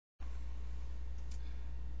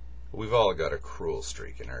We've all got a cruel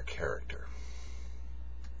streak in our character.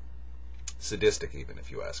 Sadistic, even,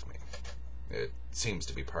 if you ask me. It seems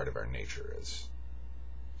to be part of our nature as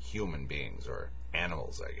human beings, or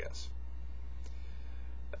animals, I guess.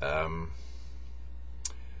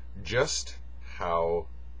 Just how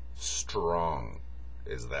strong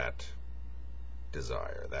is that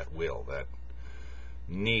desire, that will, that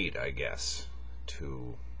need, I guess,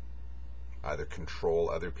 to either control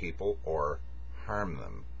other people or harm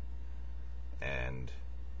them and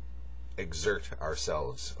exert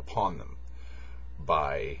ourselves upon them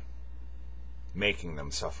by making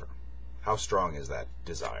them suffer? How strong is that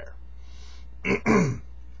desire?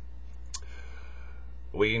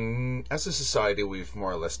 As a society, we've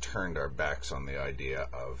more or less turned our backs on the idea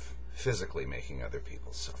of physically making other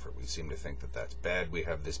people suffer. We seem to think that that's bad. We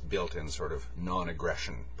have this built-in sort of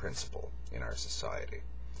non-aggression principle in our society.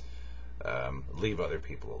 Leave other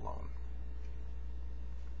people alone.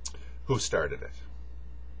 Who started it?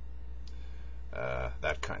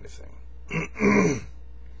 That kind of thing.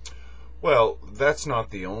 Well, that's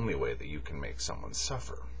not the only way that you can make someone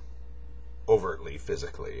suffer. Overtly,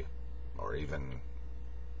 physically, or even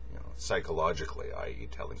psychologically, i.e.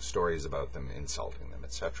 telling stories about them, insulting them,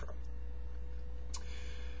 etc.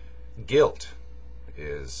 Guilt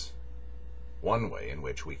is one way in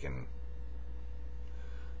which we can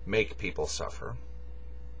make people suffer,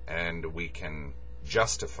 and we can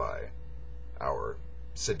justify our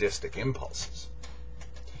sadistic impulses.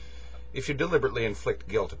 If you deliberately inflict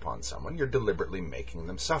guilt upon someone, you're deliberately making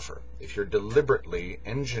them suffer. If you're deliberately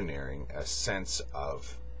engineering a sense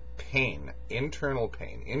of pain, internal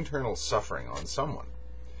suffering on someone,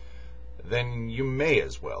 then you may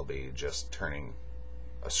as well be just turning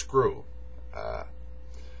a screw on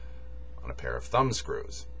a pair of thumb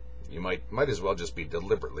screws. You might as well just be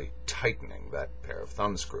deliberately tightening that pair of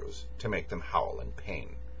thumb screws to make them howl in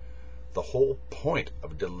pain. The whole point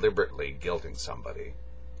of deliberately guilting somebody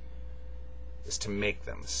is to make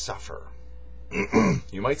them suffer.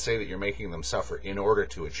 You might say that you're making them suffer in order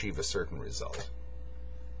to achieve a certain result.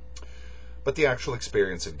 But the actual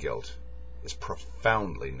experience of guilt is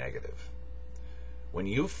profoundly negative. When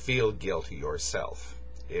you feel guilty yourself,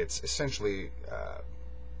 it's essentially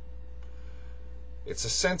it's a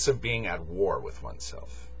sense of being at war with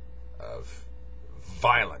oneself, of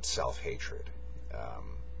violent self-hatred,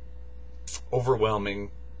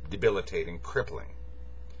 overwhelming, debilitating, crippling.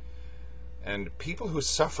 And people who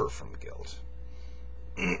suffer from guilt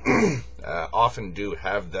often do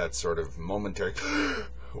have that sort of momentary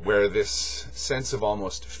where this sense of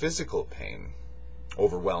almost physical pain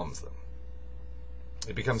overwhelms them.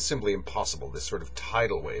 It becomes simply impossible, this sort of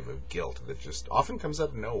tidal wave of guilt that just often comes out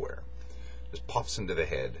of nowhere, just pops into the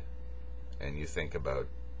head, and you think about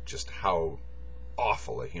just how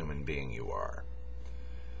awful a human being you are.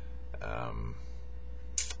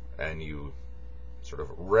 And you sort of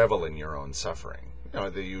revel in your own suffering.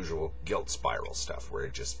 The usual guilt spiral stuff where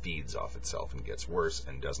it just feeds off itself and gets worse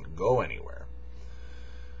and doesn't go anywhere.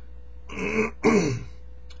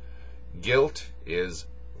 Guilt is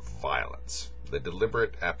violence. The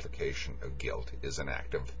deliberate application of guilt is an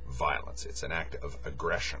act of violence. It's an act of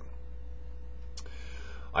aggression.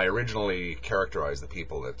 I originally characterized the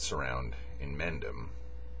people that surround in Mendham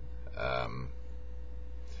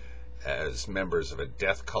as members of a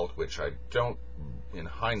death cult, which I don't, in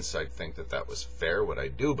hindsight, think that was fair. What I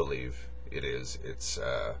do believe it's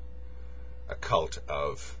a cult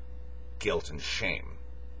of guilt and shame.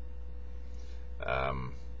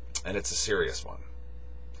 And it's a serious one.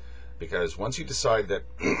 Because once you decide that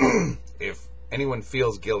if anyone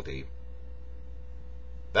feels guilty,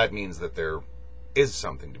 that means that there is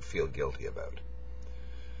something to feel guilty about.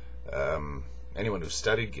 Anyone who's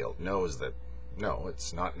studied guilt knows that, no,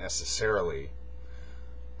 it's not necessarily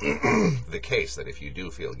the case that if you do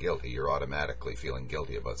feel guilty, you're automatically feeling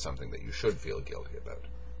guilty about something that you should feel guilty about.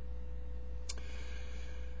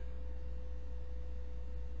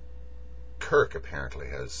 Kirk apparently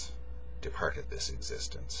has departed this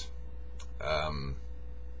existence.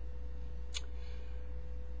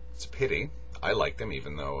 It's a pity. I liked him,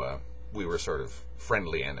 even though we were sort of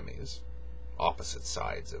friendly enemies, opposite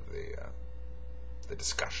sides of the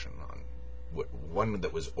discussion on one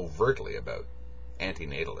that was overtly about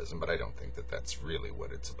antinatalism, but I don't think that that's really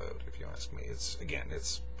what it's about, if you ask me.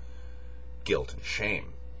 It's guilt and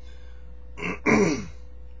shame.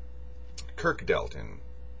 Kirk dealt in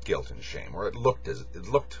guilt and shame, or it looked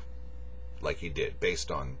like he did,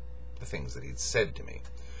 based on the things that he'd said to me,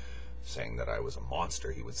 saying that I was a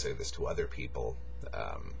monster. He would say this to other people,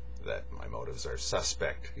 that my motives are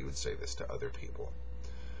suspect. He would say this to other people,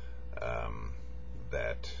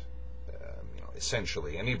 that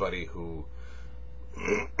essentially anybody who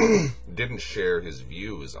didn't share his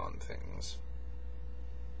views on things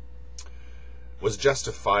was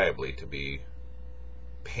justifiably to be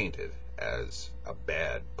painted as a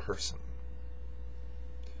bad person.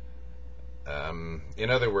 In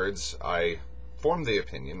other words, I formed the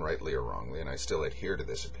opinion, rightly or wrongly, and I still adhere to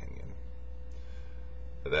this opinion,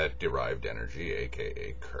 that derived energy,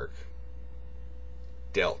 aka Kirk,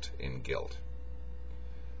 dealt in guilt.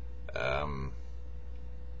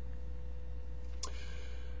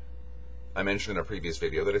 I mentioned in a previous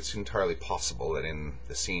video that it's entirely possible that in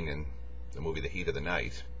the scene in the movie The Heat of the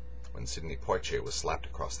Night, when Sidney Poitier was slapped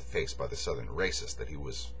across the face by the Southern racist, that he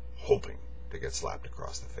was hoping to get slapped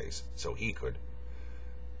across the face so he could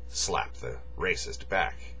slap the racist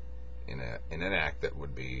back in an act that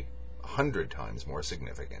would be 100 times more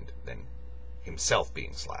significant than himself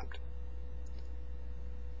being slapped.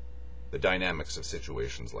 The dynamics of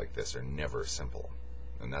situations like this are never simple,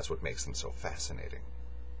 and that's what makes them so fascinating.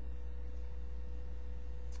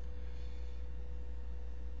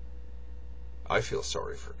 I feel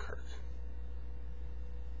sorry for Kirk.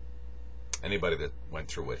 Anybody that went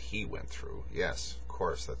through what he went through, yes, of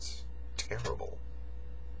course, that's terrible.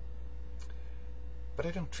 But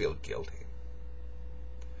I don't feel guilty.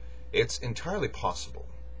 It's entirely possible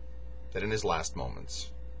that in his last moments,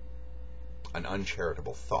 an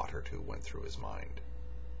uncharitable thought or two went through his mind.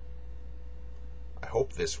 I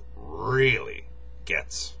hope this really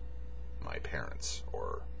gets my parents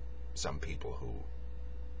or some people who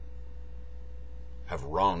have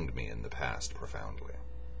wronged me in the past profoundly.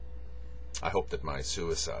 I hope that my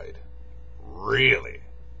suicide really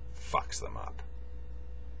fucks them up.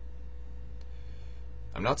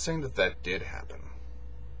 I'm not saying that that did happen.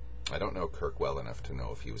 I don't know Kirk well enough to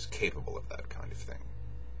know if he was capable of that kind of thing.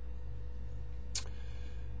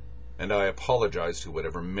 And I apologize to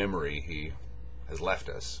whatever memory he has left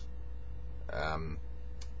us,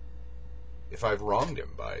 if I've wronged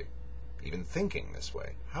him by even thinking this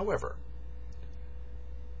way. However,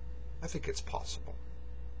 I think it's possible.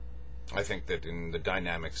 I think that in the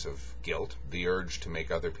dynamics of guilt, the urge to make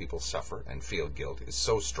other people suffer and feel guilt is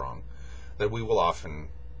so strong that we will often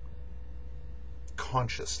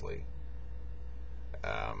consciously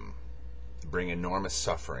bring enormous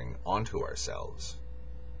suffering onto ourselves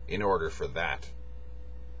in order for that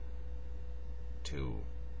to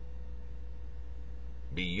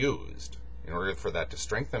be used, in order for that to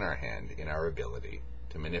strengthen our hand in our ability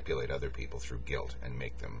to manipulate other people through guilt and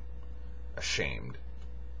make them ashamed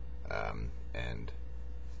and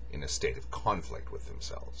in a state of conflict with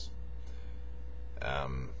themselves.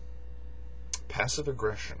 Passive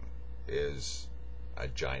aggression is a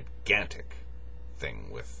gigantic thing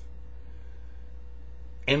with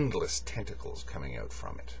endless tentacles coming out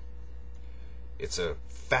from it. It's a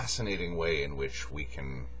fascinating way in which we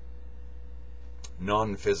can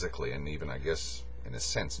non-physically and even, I guess, in a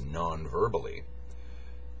sense, non-verbally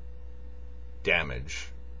damage,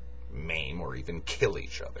 maim, or even kill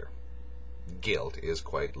each other. Guilt is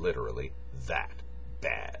quite literally that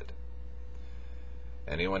bad.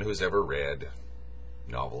 Anyone who's ever read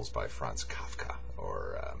novels by Franz Kafka,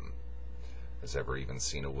 or has ever even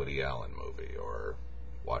seen a Woody Allen movie, or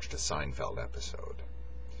watched a Seinfeld episode,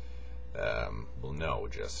 will know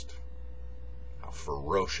just how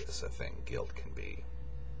ferocious a thing guilt can be.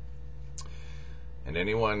 And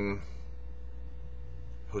anyone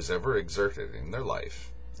who's ever exerted in their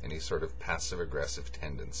life any sort of passive-aggressive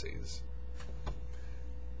tendencies,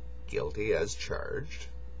 guilty as charged,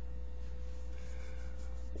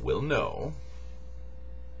 will know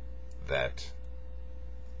that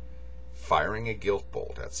firing a guilt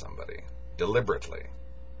bolt at somebody deliberately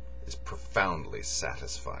is profoundly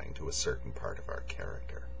satisfying to a certain part of our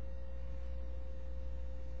character.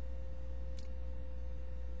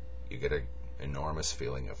 You get an enormous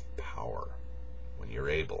feeling of power when you're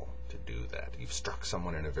able to do that. You've struck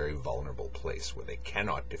someone in a very vulnerable place where they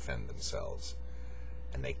cannot defend themselves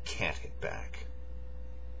and they can't hit back.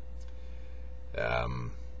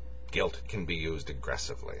 Guilt can be used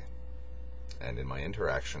aggressively. And in my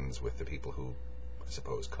interactions with the people who, I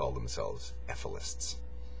suppose, call themselves ethelists,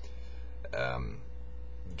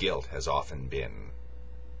 guilt has often been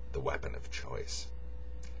the weapon of choice.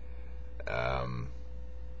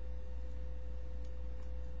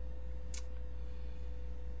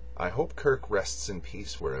 I hope Kirk rests in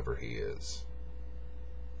peace wherever he is,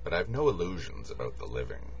 but I've no illusions about the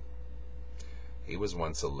living. He was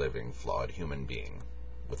once a living, flawed human being,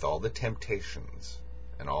 with all the temptations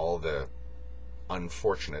and all the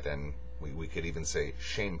unfortunate and we could even say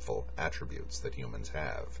shameful attributes that humans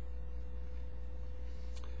have.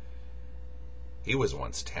 He was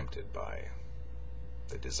once tempted by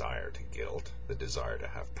the desire to guilt, the desire to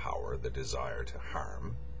have power, the desire to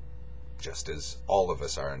harm, just as all of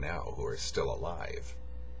us are now who are still alive.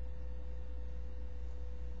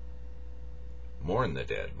 Mourn the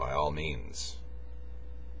dead by all means.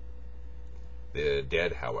 The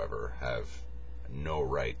dead, however, have no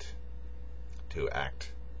right to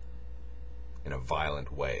act in a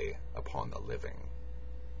violent way upon the living.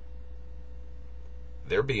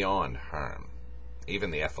 They're beyond harm.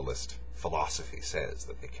 Even the ethicist philosophy says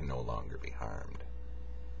that they can no longer be harmed.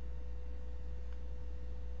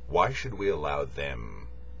 Why should we allow them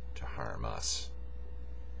to harm us?